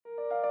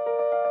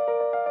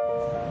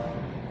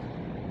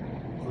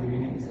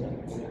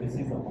this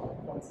is Aman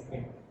from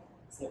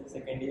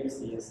second year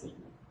CSC,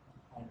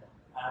 and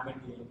I am in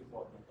TNT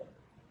coordinator.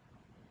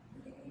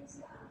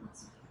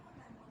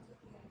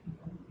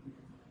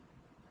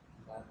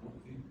 I'm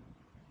Murthy,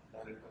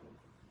 director of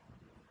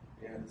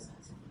ARCC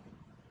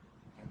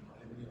and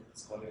alumni of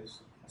this college,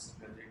 Master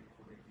Graduate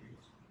for 8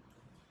 years.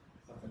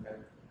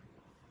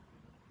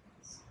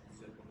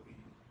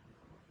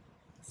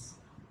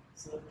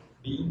 So,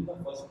 being the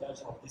first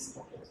batch of this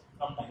college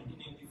from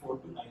 1984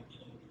 to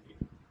 1988,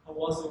 how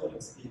was your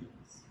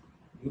experience?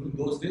 During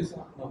those days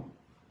or now?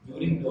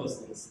 During those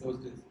days.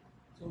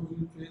 So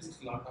we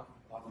faced a lot of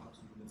problems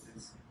in the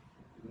days.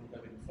 We don't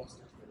have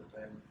infrastructure at the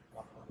time.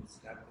 Our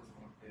staff was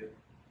not there.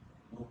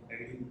 No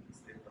guiding is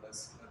there for us.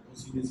 No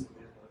seniors were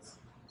there for us.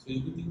 So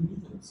everything new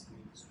for us.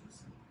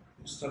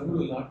 We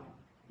struggled a lot.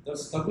 The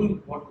struggle,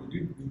 what we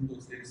did during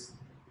those days,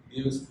 it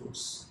gave us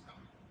fruits.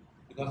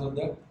 Because of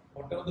that,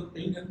 whatever the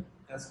pain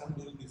has come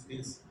during these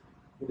days,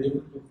 we were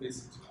able to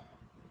face it.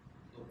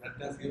 So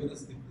that has given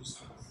us the boost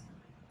for us.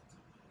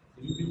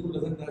 So you people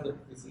doesn't have that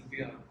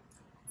facility or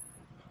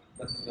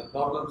the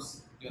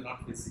problems you are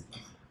not facing.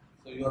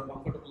 So you are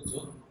comfortable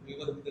zone, we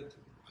were with it.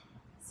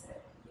 Sir,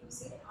 you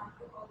say hard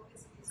work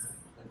always pays off.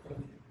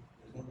 Definitely,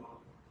 there's no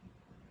problem.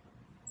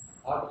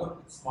 Hard work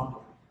with smart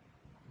work.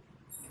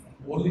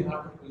 Only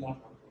hard work will not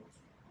work out.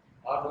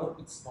 Hard work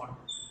with smart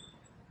work.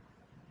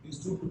 These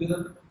two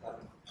together are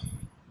it.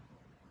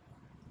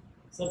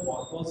 So,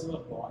 what was your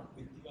bond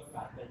with your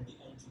faculty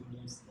and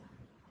juniors then?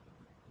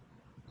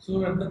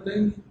 So at the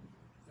time,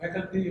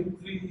 faculty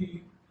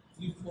every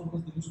 3-4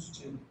 months they used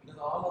to change because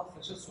all are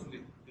freshers only.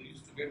 They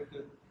used to get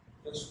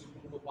fresh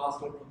people who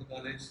passed out from the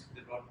college.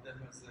 They brought them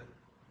as a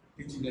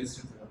teaching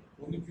assistant.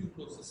 Only few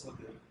courses were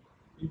there.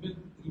 Even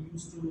we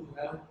used to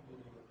have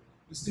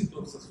visiting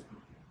courses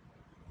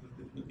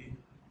with Murthy,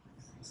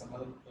 some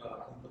other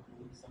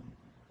some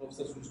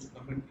professors used to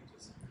come and teach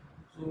us.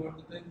 So at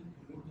the time,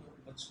 we don't have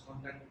much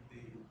contact with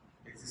the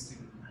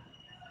existing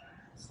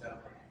staff.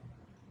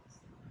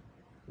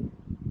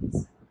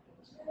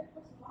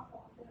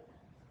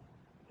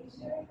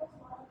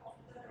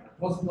 It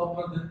was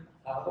popular then.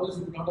 Otherwise,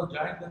 we would not have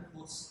joined that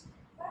course.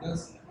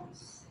 Because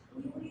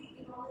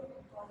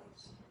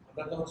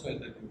that also I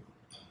tell you.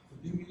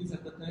 The thing is,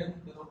 at the time,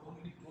 there were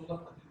only 12 of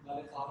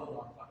college all over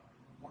Andhra,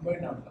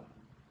 combined Andhra.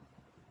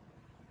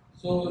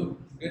 So, to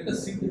get a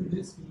seat in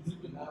this, you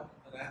need to have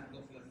a rank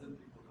of less than 3%.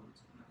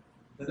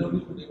 Then only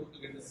you be able to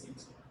get a seat.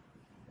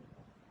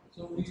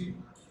 So, we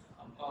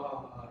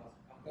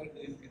applied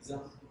the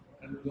exam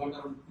and we got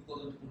around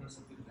 2,200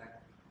 something rank.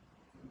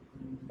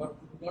 But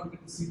we could not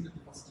get a seat at the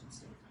first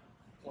instant.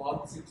 So all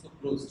the seats were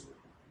closed.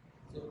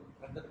 So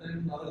at that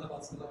time, Narayana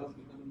Bhaskara was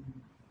become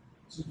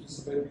chief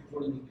minister by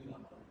decoding India.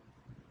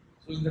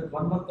 So in that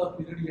 1 month of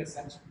period, he has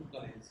sanctioned 2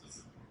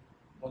 colleges.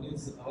 One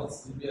is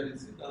ours,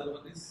 CBREC, the other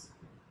one is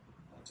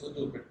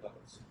Children's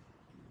College.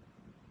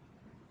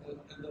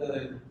 And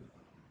they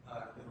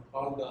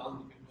called all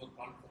the people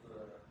called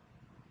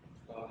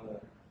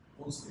for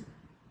counseling.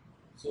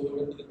 So we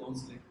went to the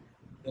counseling.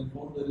 Then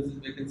found there is a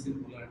vacancy in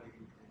Polarity.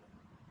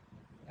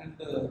 And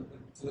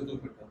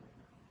Children's College.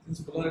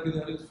 Since Polarity they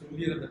are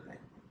familiar at that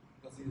time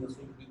because he was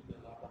with a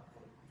lot of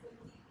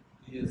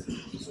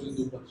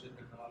visual worship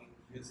and all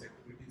various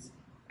activities,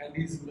 and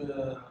his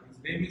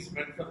name is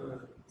meant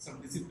for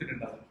some discipline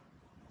and all.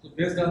 So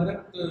based on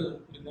that,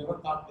 we never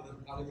thought whether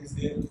the college is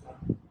there. We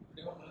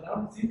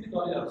never seen the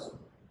college also.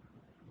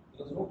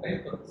 There was no time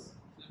for us.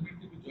 So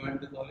immediately we joined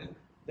the college.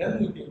 Then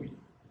we came here.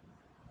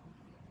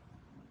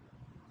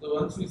 So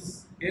once we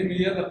came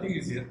here, nothing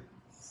is here.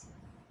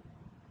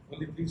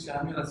 Only 3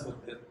 shamiyanas were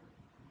there.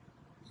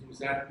 So we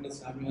sat in the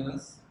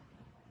shamiyanas.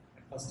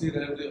 And first year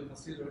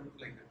went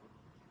like that.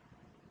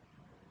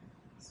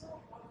 So,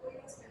 what were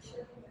your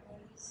special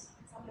memories?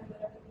 Some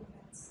memorable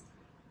moments?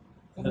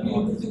 For me,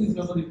 everything is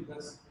memory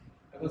because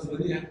I was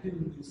very active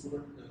in the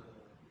student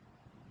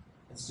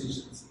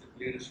stations,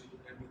 leadership,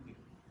 everything.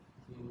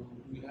 So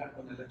we had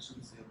one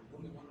elections here,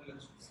 only one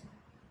election.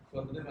 So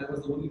at the time, I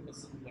was the only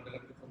person who got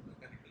elected from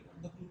mechanical, and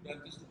the 2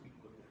 branches of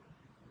people were there.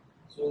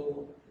 So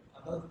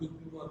other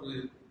people were a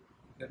little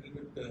bit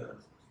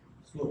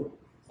slow.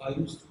 So I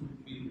used to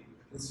be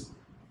aggressive.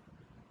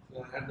 So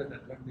I had that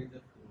advantage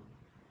of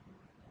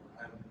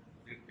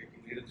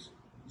taking leadership,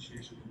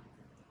 initiation.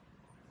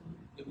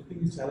 So everything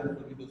is challenged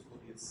for me those 4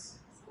 years.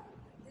 So,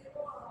 there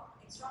were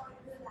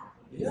extracurricular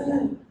activities.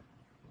 Yeah.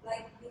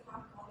 Like we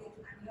have college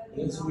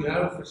annual. Yes, we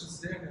have Freshers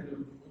Day and annual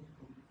day.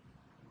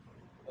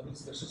 One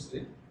is Freshers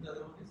Day, the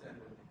other one is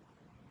annual day.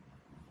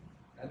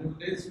 Annual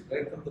day is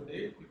right from the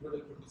day,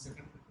 February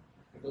 22nd,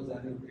 it was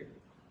annual day.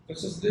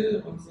 Freshers Day,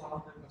 once all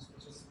the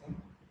freshers come,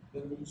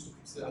 then we used to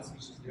fix the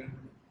auspicious day.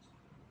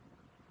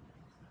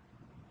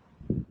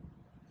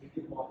 Did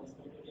you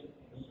participate in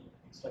any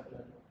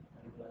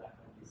extracurricular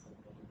activities?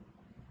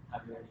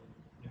 Have you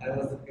I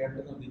was the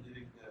captain of the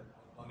engineering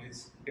college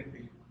cricket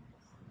team,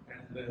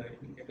 and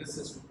in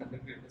MSS, we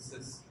conducted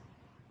MSS.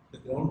 The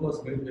ground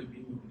was made by me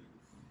only,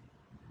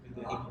 with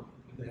the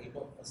help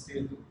of first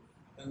year.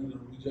 Then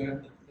we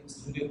joined the next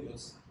junior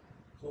course.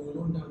 So we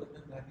don't have the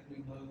ragging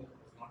and all that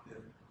was not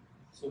there.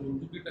 So we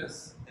took it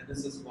as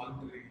NSS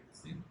voluntary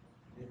thing.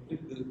 Every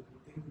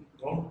thing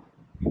ground.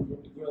 If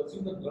you have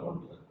seen the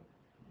ground,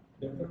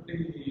 definitely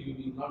you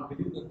will not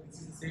believe that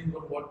this is the same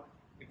ground what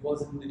it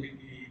was in the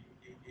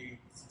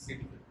 86,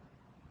 85.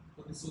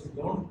 So this was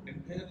ground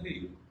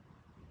entirely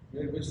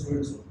made by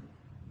students.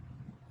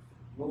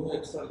 No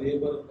extra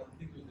labor,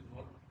 nothing was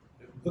involved.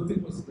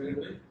 Everything was made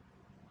by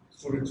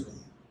students.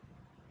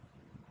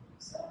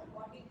 So,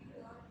 what did you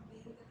learn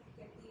being the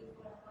cricket team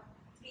for about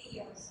 3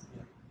 years?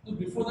 Yeah. So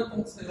before that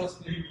also I was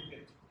playing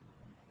cricket.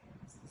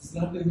 It's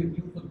not really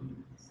new for me.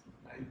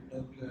 I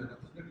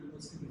represented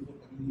university before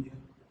coming here,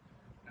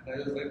 and I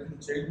was right from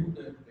childhood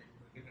playing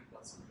cricket and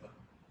basketball.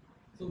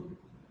 So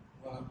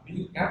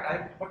being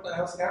but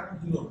I was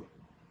captain zero.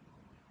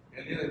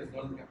 Earlier I was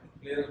not the captain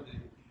player of the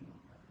team.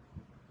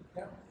 The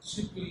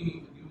captainship will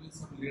give you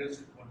some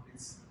leadership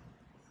qualities,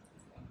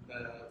 and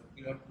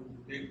you have to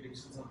take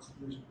decisions on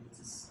situation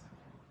basis.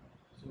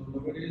 So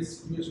nowadays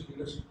situation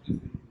leadership is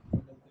the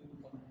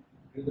some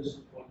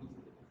leadership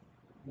qualities.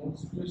 Now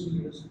situation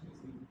leadership is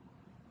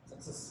the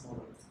success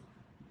model.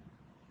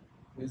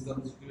 Based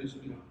on the situation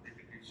you have to take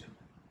a decision.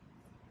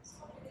 So,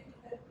 did it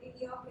help in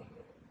your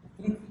career?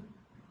 Definitely.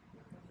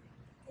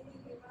 Can you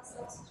give us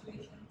some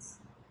situations,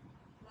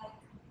 like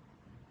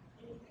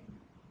anything,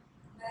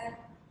 where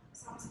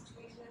some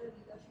situational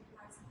leadership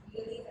has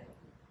really helped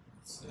you?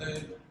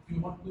 If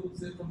you want to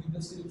say from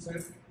industrial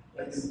side,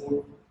 that is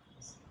good.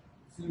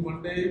 See,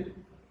 one day,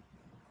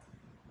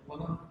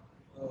 one of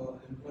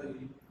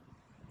employee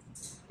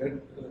get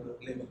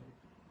labor.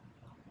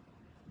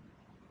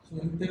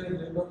 So entire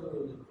labor,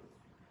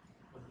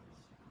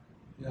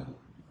 yeah,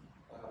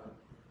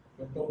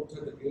 went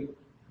outside the gate,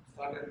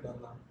 started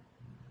Dharna.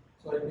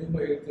 So I came by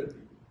 8:30.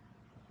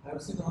 I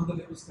have seen all the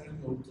labor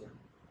standing outside.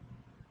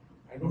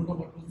 I don't know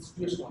what was the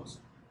situation also.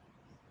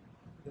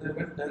 Then I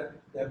went there,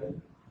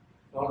 cabin,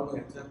 called my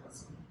HR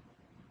person.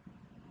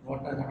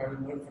 What I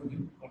haven't heard from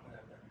him, what I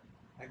have done.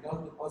 I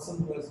called the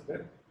person who was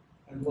dead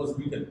and was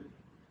beaten.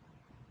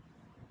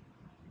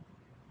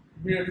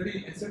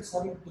 Immediately, I said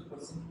sorry to the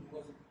person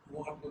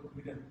who had got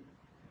beaten.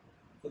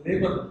 The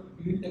neighbor,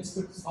 he didn't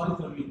expect sorry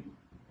from me.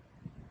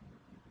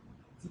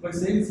 So by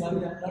saying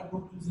sorry, I am not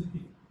going to lose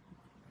anything.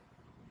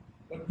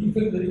 But he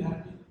felt very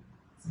happy.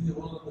 See, the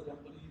owner of the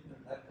company, the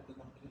director of the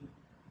company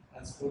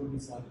has told me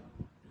sorry.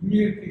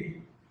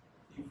 Immediately,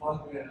 he fall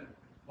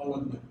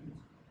on my feet.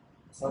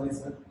 Sorry,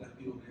 sir,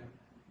 गलती हो गया.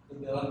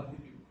 Then they all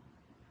three people.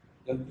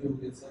 गलती हो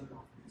गया, sir.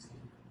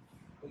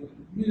 Well,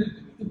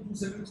 immediately, within 2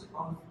 seconds,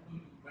 all the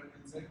people went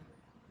inside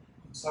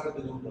and started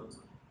their own work.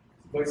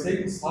 By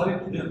saying sorry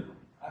to them,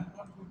 I am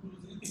not going to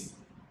lose anything.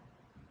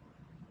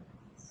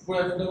 But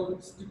I would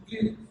have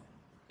strictly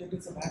taken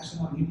some action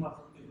on him or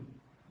something.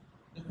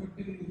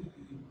 Definitely,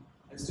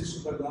 I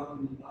stationed by down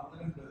and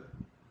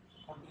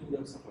company would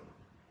have suffered.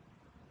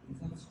 In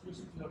such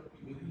situations, you have to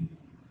be very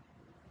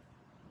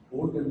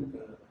bold and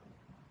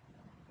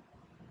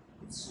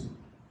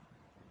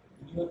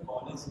In your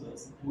college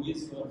days, who is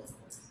your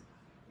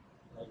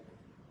like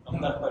from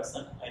that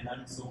person I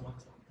learned so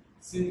much.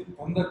 see,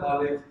 from the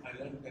college, I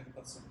learned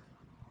 10%.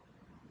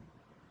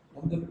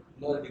 From the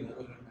learning, I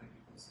learned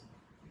 90%.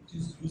 Which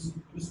is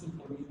useful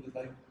for me in the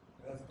life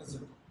as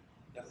present.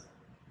 Yes.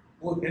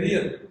 For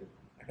career,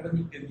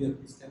 academic career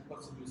is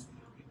 10% useful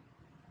for me.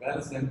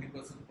 Balance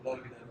 90%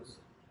 polarity errors.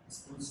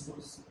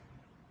 Principles.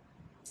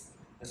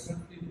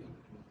 Definitely. Can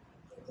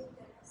you tell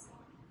us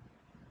some?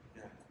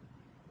 Yeah.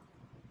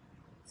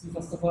 See,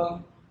 first of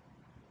all,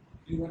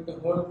 you might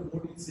have heard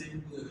Modi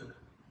saying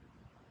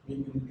Make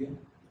in India.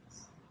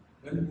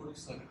 When Modi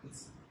started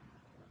this?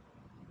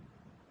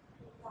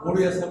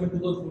 Modi has come in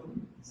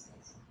 2014.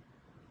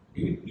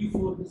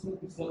 84, this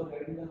was the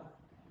idea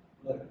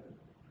that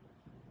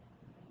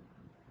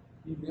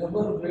he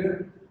never wear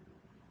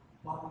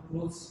foreign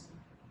clothes,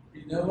 he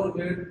never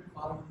wear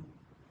foreign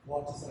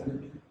watches or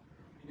anything,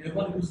 he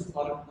never used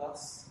foreign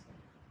cars.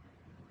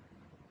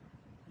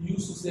 He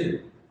used to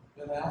say,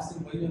 when I asked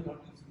him why you are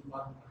not using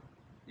foreign cars,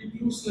 it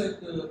used like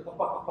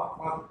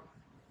kappa.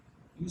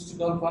 He used to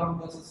call foreign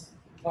cars as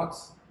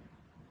trucks.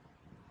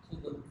 So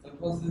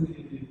that was the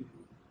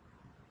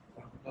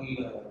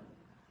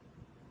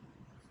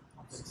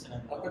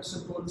affection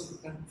towards the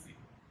country.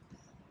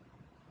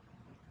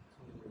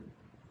 So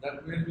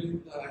that made me,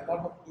 I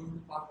thought of going to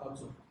park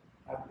also.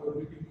 After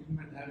meeting him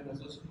and having a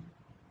session,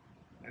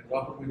 I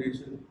dropped my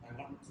decision. I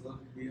want to serve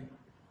India.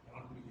 I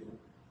want to be here.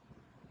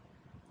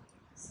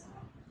 So,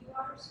 you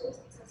are so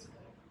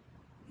successful.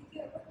 Did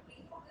you ever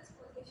think of this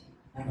position?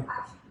 That No. I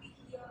should be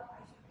here, I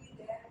should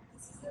be there.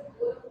 This is the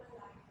goal of my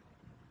life.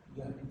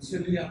 Yeah,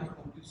 initially I'm a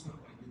completion of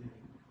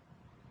engineering.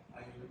 I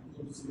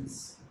went to civics,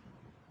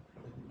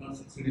 but I could not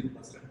succeed in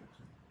first attempt.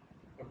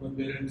 But my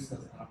parents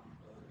has not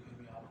given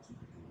me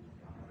opportunity to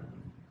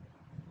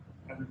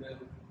and they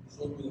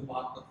showed me the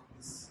path of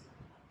this.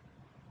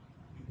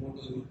 You go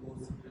to the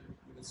course in the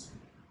industry.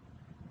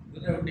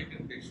 Then I have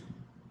taken decision.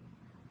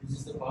 This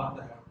is the path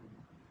I have to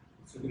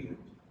study it.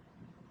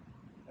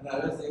 And I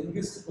was the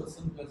youngest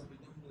person who has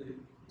become the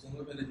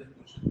general manager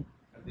position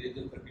at the age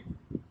of 30 in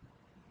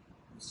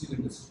the steel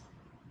industry.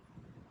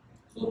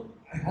 So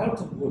I had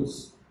some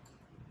goals.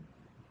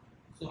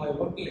 So I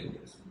worked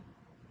like this.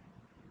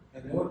 I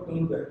never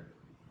turned back.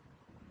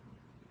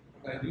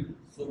 But I did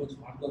so much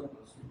hard work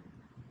also.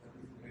 That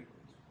is great.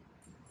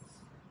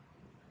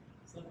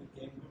 So we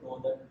came to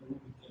know that you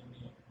became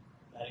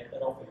a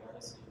director of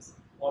aerospace.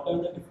 What are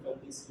the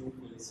difficulties you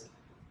faced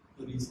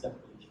to reach that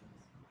position?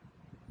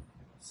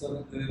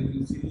 So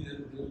you see there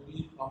will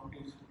be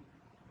competition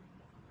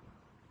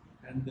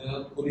and there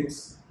are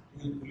colleagues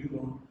who will pull you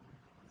down.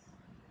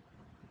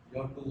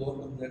 You have to work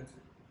on that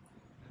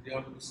and you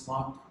have to be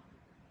smart.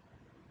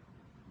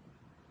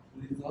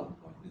 These are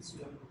qualities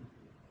you have to do.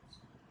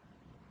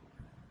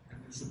 And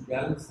you should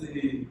balance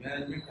the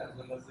management as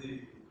well as the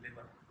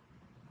labor.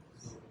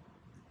 So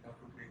you have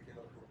to take care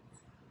of both.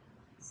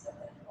 So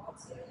then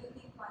what's your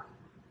unique quality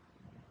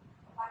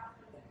apart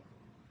from that?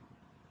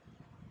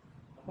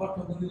 Apart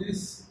from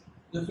this,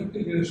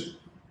 definitely leadership.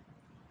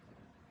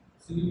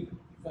 See,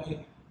 if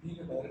I being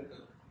a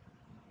director,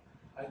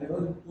 I never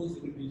impose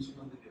any decision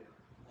on the labor,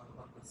 on the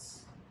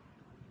purpose.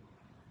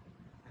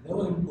 I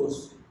never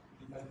impose.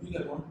 If I feel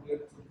I want to get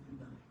something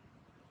done,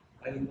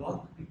 I will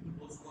not people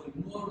those who are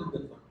involved in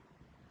that work.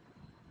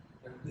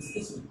 I will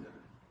discuss with them.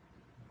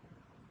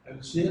 I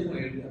will share my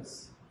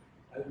ideas.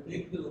 I will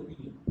take their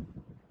opinion.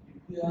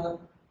 If they are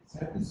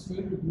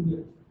satisfied to do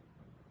that,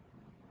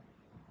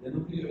 then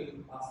only I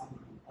will ask them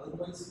to do.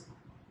 Otherwise,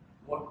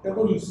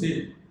 whatever you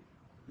say,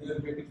 they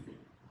will make it fail.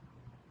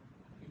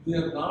 If they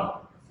are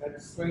not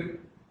satisfied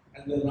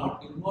and they are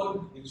not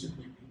involved in decision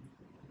making,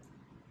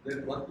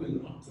 their work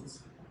will not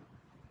succeed.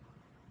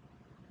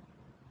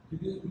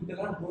 Because we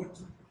cannot go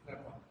into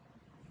that one.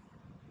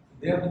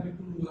 They are the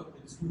people who have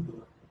executed the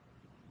work.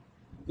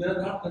 If they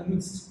are not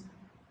convinced,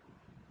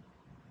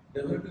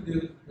 definitely they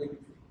will make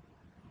it fail.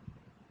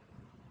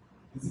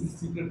 This is the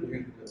secret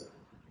behind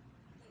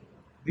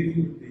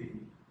dealing with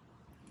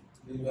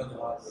the labor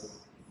or the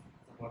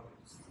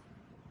subordinates.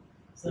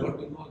 Sir, Not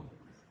involved.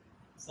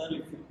 sir,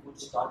 if you could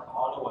start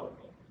all over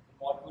again,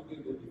 what would you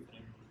do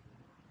differently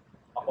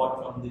apart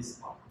from this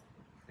part?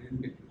 I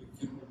didn't get it.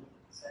 If you could,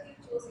 So you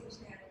chose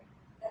engineering.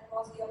 That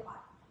was your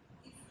path.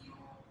 If you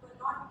were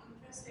not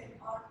interested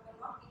or were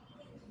not into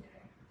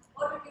engineering,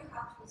 what would you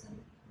have chosen?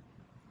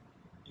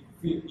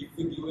 if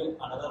you give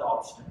another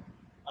option,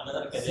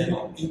 another See, career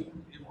option,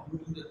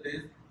 during the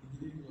days,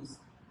 engineering was,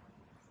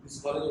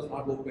 this college was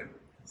not open.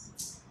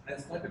 I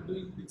started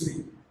doing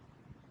degree,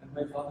 and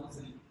my father is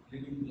a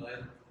leading lawyer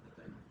at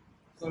the time.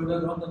 So I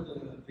was not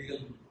that legal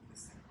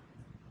this thing.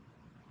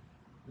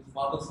 His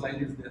father's line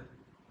is there.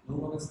 No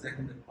one has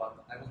taken that path.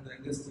 I was the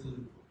youngest son of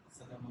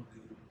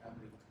the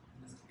family,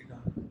 youngest kid.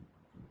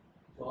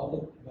 So all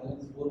the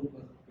balance four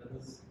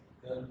brothers,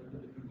 they are into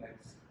different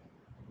lives.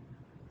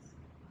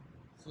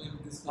 So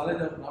if this college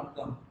had not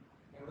come,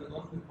 I would have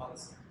gone to my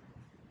father's side.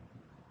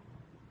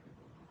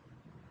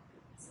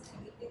 So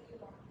anything you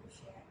want to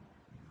share?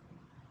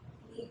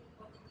 Any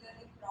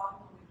particularly proud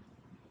moment?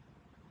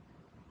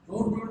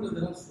 Don't know that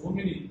there are so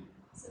many.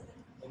 So then,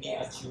 any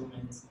yes.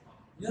 achievements?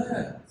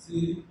 Yeah.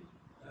 See,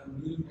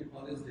 during my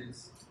college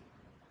days,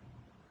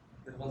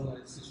 there was a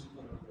registration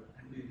for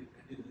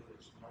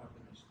anti-reservation, not of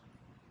the nation.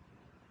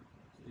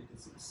 So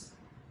 86.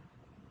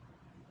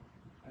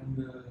 And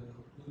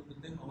during the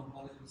time, our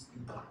college was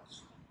being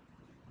launched.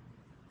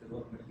 There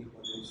were medical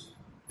college,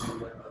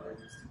 media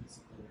college, STBC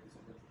college,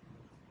 other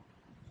colleges.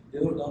 So they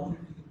were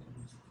dominating in the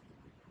news.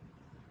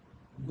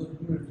 We were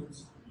new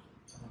entrants.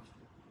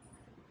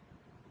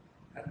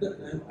 At that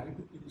time, I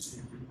took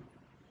initiative,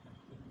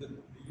 took the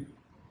lead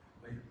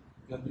by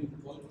clubbing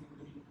 12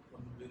 people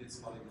from various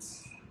colleges.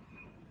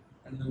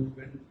 And then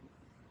we went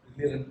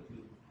really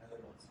rapidly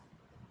Hyderabad.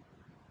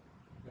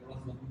 There was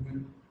one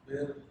moment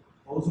where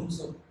thousands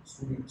of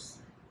students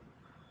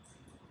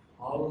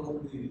all over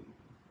the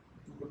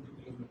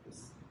 220 kilometers,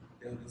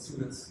 they have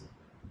received us,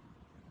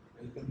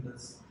 welcomed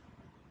us,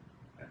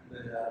 and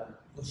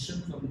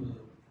question from the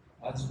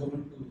Raj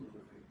government to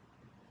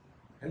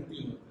help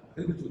you,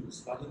 agriculture,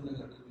 starting the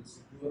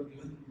agriculture, you are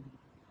given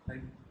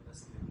time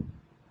yesterday.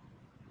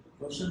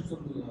 Question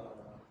from the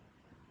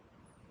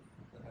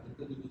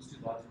agriculture university,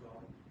 Raj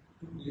government,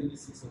 took nearly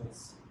 6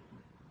 hours.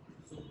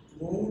 So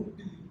throughout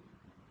the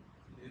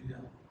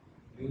area,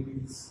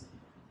 ladies,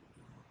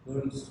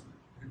 girls,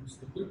 and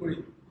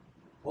everybody,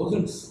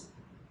 thousands,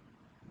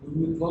 we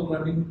were all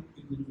running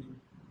in between,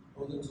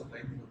 thousands of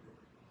lines were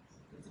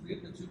there. It's a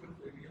great achievement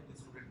for any of the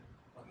student,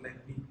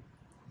 unlike me,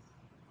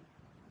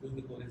 during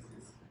the college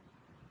days.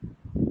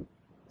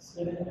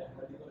 Yesterday I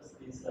heard your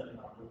speech, sir, in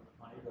Manipur.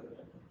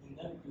 In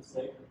that you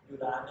said you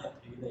ran a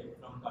relay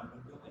from Kannur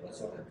to That's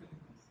what I'm Hyderabad.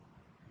 feeling.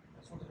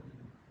 That's what I'm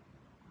feeling.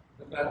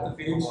 But at the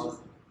phase, was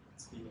the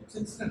experience? it's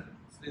instant.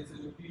 It's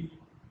literally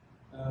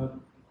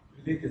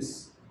villages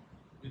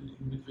in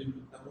between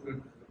Kannur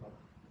and Hyderabad.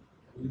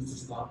 We used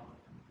to stop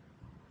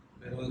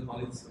wherever the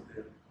colleges were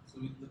there. So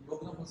the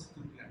program was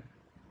pre-planned.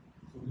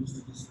 So we used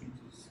to do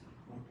speeches,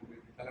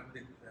 motivate, collect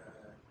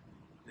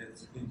their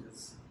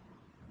signatures,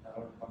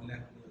 around 1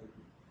 lakh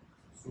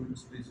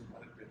students please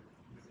correct it.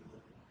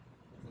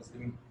 It was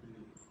given to the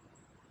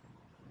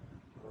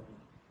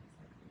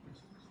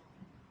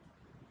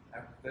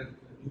after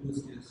the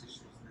university issues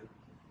there.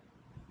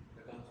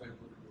 That also I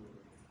go to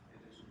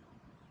relation.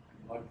 And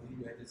what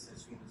we had is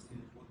session is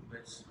still both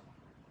batch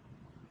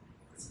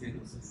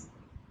SKS.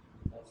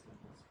 That's what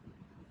was.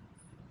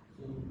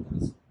 So I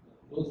was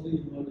closely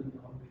involved in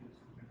all the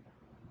student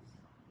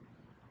activities.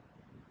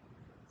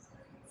 So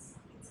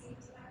it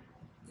seems like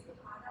you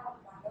had a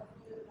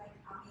wonderful, like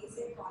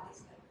amazing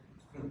college life.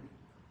 So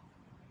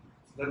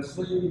that's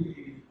why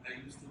I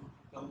used to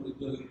come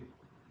regularly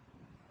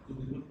to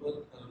remember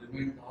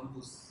remind all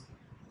those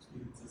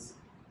experiences.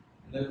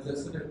 And I was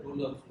just what I told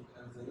also, I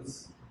was jealous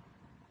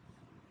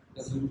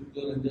because we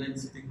were enjoying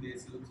sitting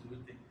days, looks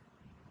everything.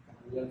 And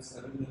we were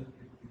serving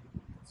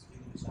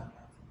speaking the channel.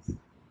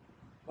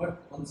 But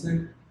one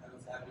side I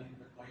was happy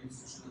that my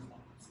institution has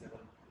not this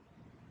level.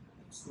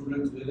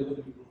 Students, wherever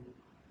we go,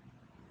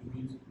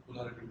 we meet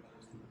polarity by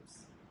students.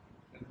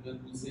 And when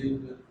we say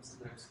we are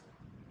respect,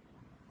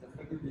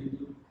 definitely they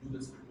do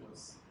respect to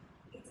us.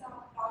 It's a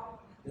proud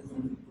moment.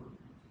 Definitely.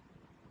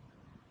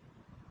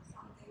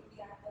 Something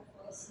we are the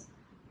first.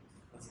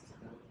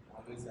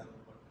 Always have a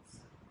purpose.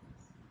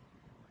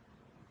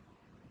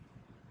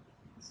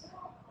 So,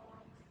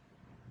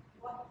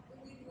 what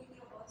will you do in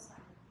your first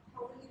time?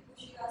 How will you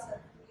push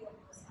yourself to your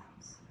first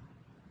times?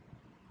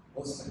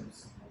 First times.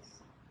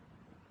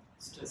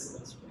 Stress.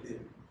 Yeah.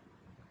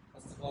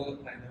 First of all,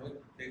 I never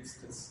take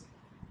stress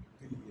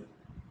till here.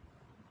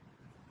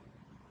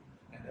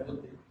 I never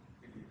take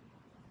till here.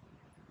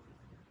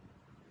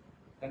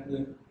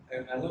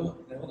 And I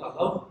never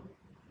allow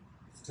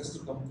stress to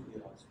come to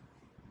here also.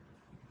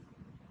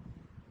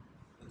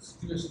 The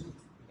situation,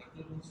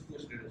 the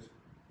situation leadership.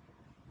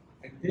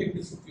 I take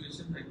the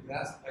situation, I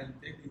grasp, I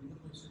take the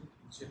information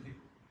initially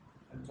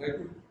and try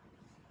to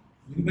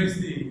minimize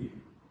the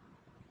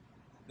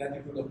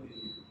gratitude of the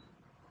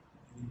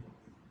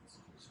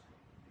situation.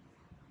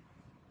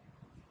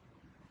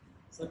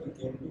 So we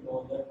came to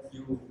know that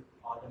you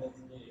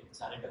organized a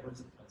charitable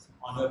trust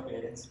on your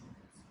parents' name.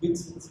 Which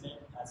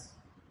incident has,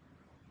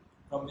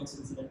 from which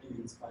incident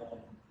you inspire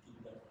and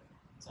keep the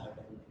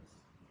charitable trust?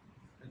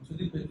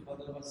 Actually, my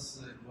father was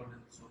involved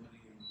in so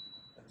many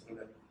cultural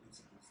activities.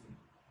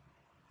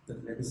 The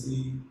legacy,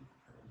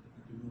 I want to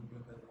continue,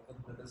 but the other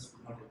brothers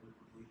were not able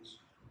to reach.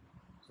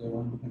 So I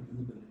want to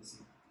continue the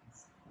legacy.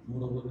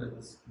 Moreover, I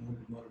was more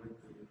involved with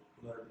the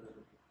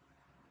polarity.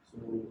 So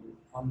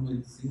on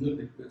my single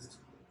request,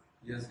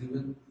 he has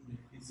given me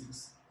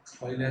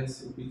 5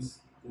 lakhs rupees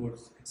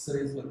towards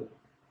X-rays for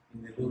in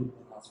Nellore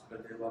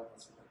Hospital, Deva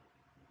Hospital.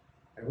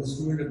 I was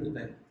student at the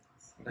time,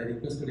 but I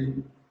requested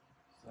him,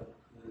 sir,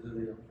 there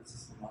is a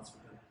emphasis in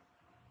hospital,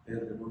 there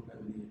they don't have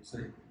any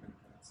X-ray equipment.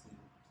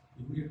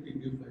 Immediately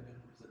give 5 lakhs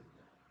rupees at the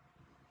time.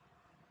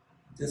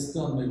 Just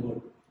on my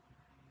word.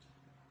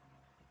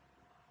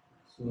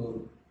 So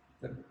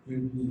that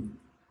made me,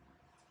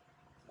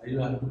 I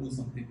have to do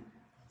something.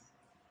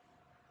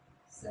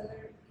 Sir,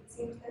 it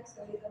seems like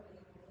sir is a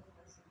very good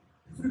person.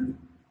 Definitely.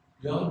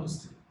 We all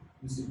missed it.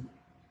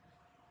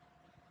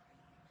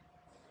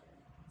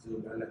 So,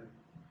 well,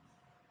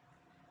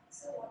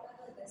 So, what are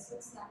the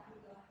lessons that you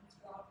learned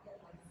throughout your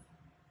life?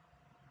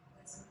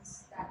 Lessons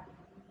that you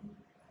learned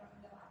from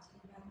the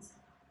achievements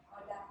or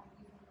that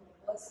maybe from the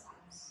worst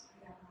times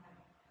you have had?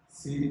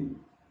 see,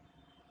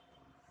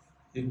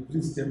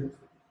 every step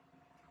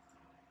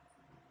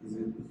is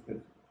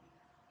difficult.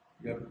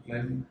 You have to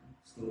climb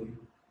slowly.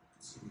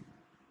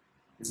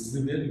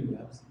 Everywhere you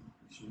have some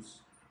issues,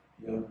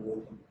 you have to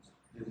overcome it.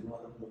 There is no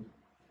other way.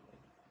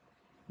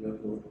 You have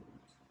to overcome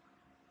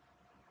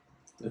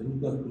it. The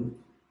root of truth,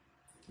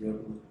 you have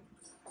to overcome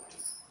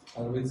it.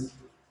 Otherwise,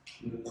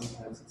 you will not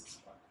have success.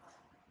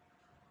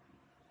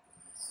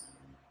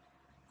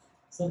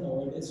 So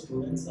nowadays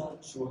students are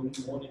showing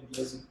more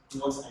interest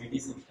towards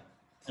IT sector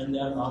and they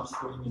are not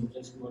showing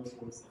interest towards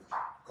core sector.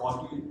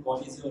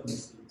 What is your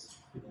message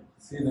to them?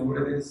 See,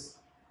 nowadays,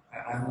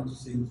 I am also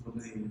seeing so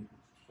many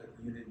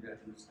engineering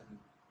graduates and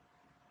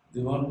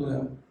they want to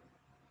have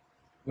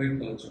white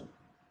collar job.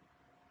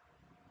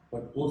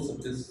 But core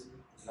subjects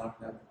will not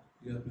have.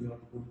 You have to go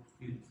to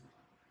field.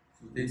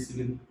 If you take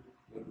civil, you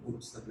have to go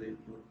to survey, you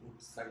have to go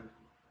to site.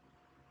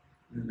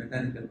 In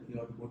mechanical, you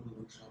have to go to the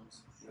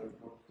workshops, you have to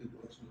go to the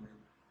production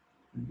line.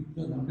 And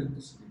people are not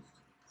interested in it.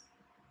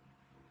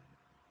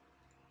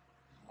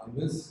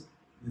 Always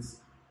this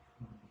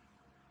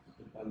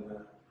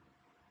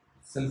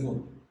cell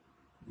phone.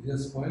 They have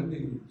spoiled the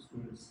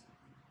students.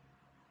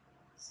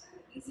 So,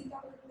 is it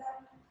about that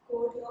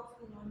core jobs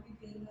will not be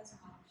paying as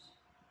much?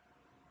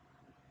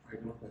 I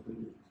don't agree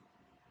with it.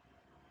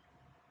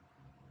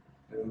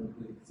 I don't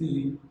agree.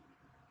 See,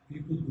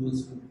 people who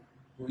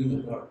are going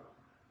abroad,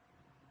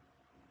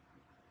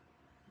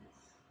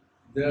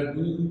 they are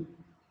doing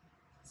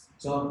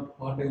job,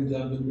 part-time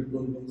job in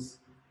petrol bunks,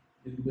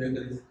 in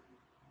bakeries,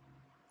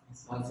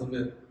 or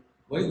somewhere.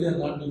 Why they are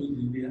not doing it in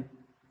India?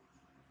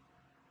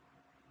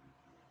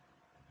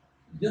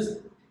 Just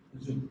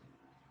assume,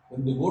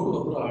 when they go to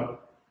abroad,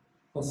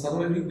 For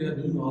surviving, they are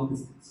doing all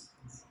these things.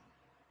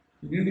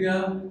 In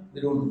India,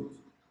 they don't do it.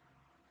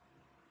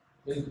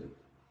 Very good.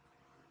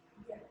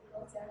 Yeah,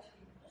 because they are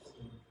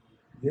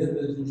shamed.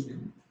 There is no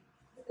shame.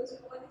 Because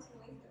no one is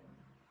knowing them.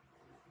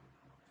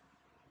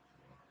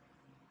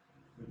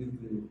 But if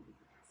they,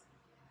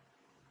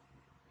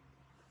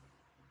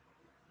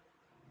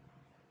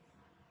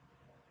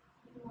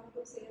 You want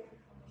to say it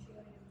from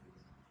share anything.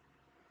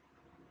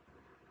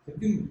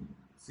 second,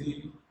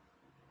 see,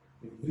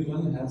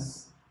 everyone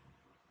has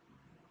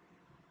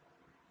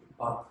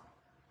a path.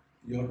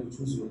 You have to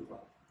choose your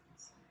path.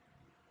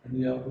 And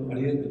you have to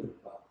adhere to the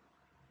path.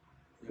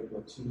 You have to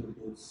achieve your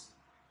goals.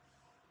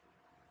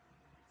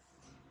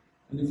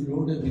 And if you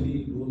don't have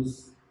any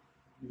goals,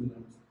 you will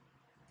not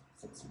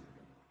succeed.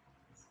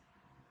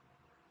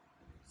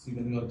 See,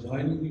 when you are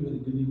joining your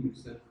engineering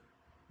itself,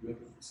 you have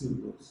to fix your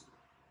goals.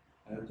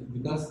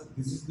 Because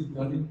this is the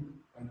turning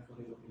point for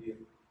your career.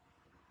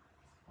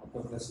 After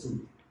plus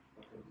 2,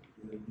 after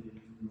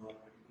engineering or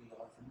medical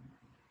or something.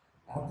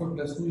 After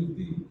plus 2 is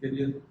the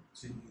career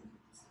changing.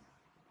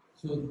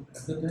 So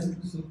at the time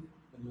itself,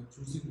 when you are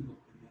choosing the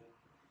career,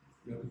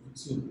 you have to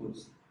fix your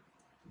goals.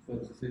 For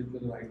say for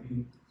the IT,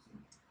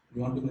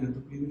 you want to be an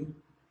entrepreneur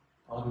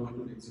or you want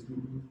to be an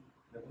executive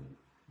level,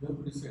 you have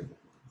to decide.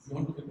 If you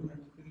want to become an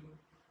entrepreneur,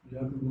 you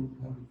have to go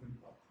have different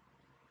path.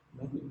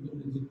 You want to become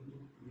an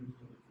executive, you need to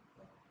have different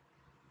path.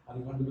 Or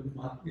you want to become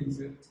marketing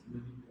sales, you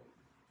need to have.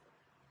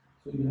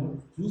 So you have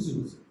to choose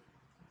yourself.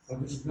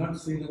 But you should not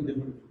say on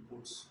different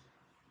reports.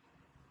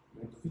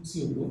 You have to fix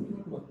your goal, you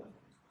have to work on it.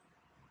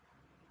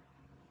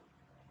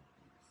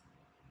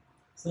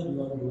 Sir,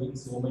 you are doing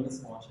so many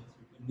scholarships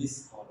in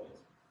this college.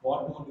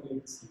 What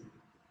motivates you?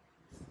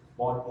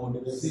 What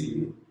motivates See,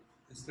 you?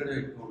 yesterday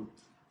I told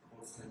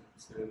about my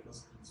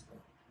first principal.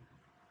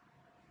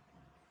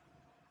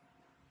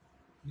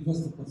 He was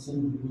the person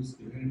who was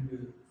behind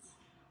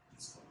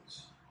this college.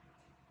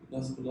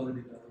 Because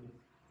polarity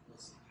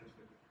was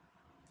rejected.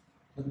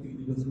 Nothing,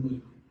 he doesn't know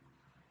anything.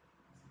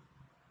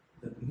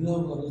 The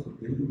Bhila was the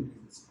brain behind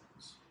this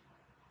college.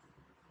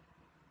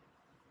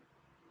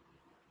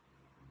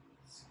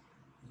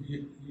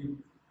 He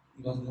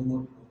was no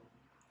more.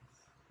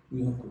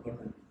 We have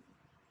forgotten.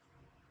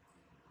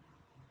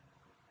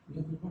 We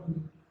have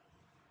forgotten.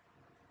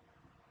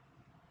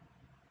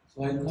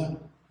 So I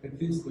thought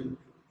at least the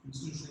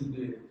institution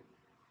they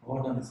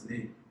award on his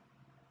name.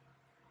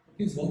 At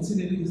least once in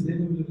a year his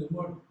name will be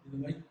rewarded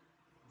in the mic.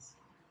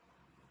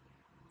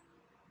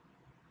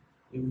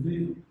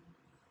 Every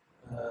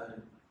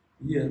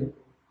year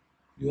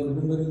you are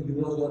remembering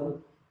Giriraj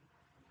Garu.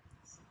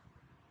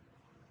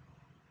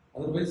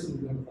 Otherwise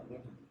you have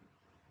forgotten.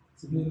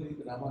 Similarly,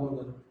 Ramarao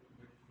Garu,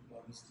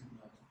 Mr.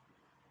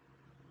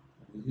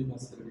 Vijay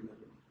Bhaskar Reddy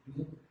Garu. These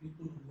are the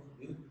people who are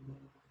very good.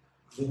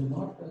 They were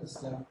not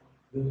staff,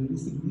 they were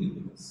used to deal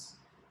with us.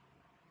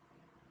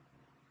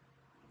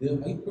 They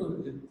have helped us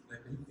with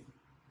like anything.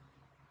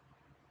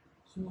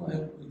 So I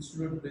have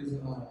instituted place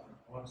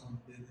awards on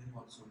their name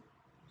also.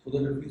 So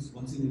that at least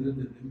once in a year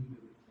their name will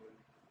be remembered.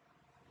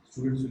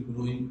 Students will be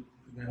knowing,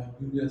 you may have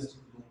curiosity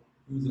to know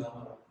who is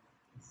Ramara,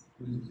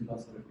 who is Vijay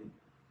Bhaskar Reddy.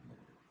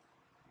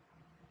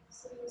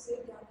 So you say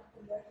they are the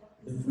pillar of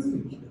this Definitely.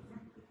 institution.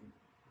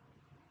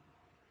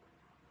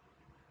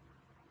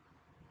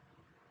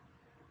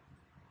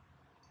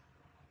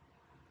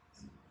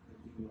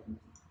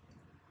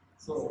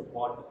 So,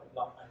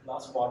 at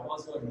last, what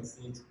was your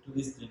message to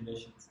this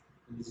generation?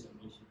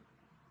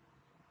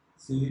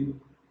 See,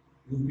 you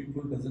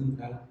people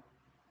doesn't have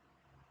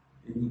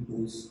any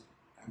goals.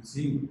 I'm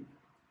seeing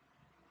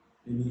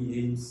any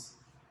aims,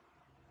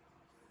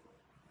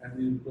 and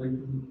you're trying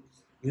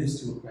to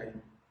waste your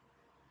time.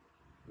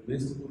 You're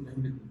wasting your time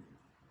with me.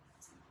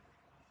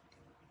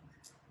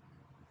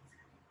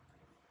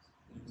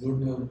 You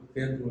don't have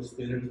care towards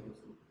parents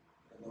also.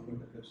 The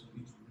government affection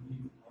which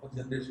we, our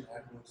generation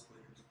had towards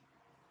parents,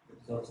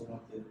 it's also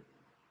not there.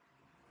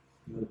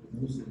 You are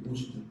most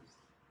emotional.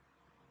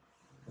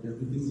 For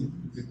everything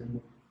you get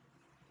emotional.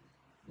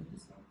 That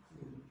is not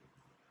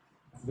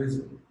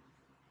advisable.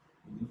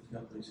 You need to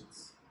have patience.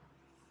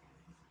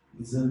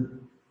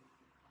 Listen.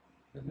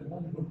 That is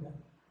all you don't have.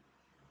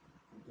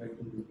 You try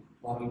to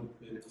quarrel with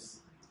parents.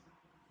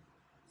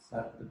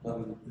 Start the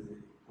quarrel with the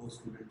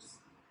co-students.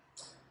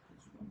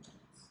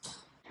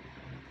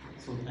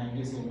 So, thank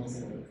you so much,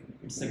 sir.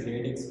 It's a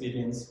great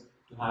experience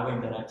to have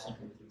interaction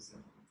with you, sir.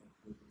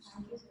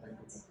 Thank you so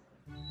much.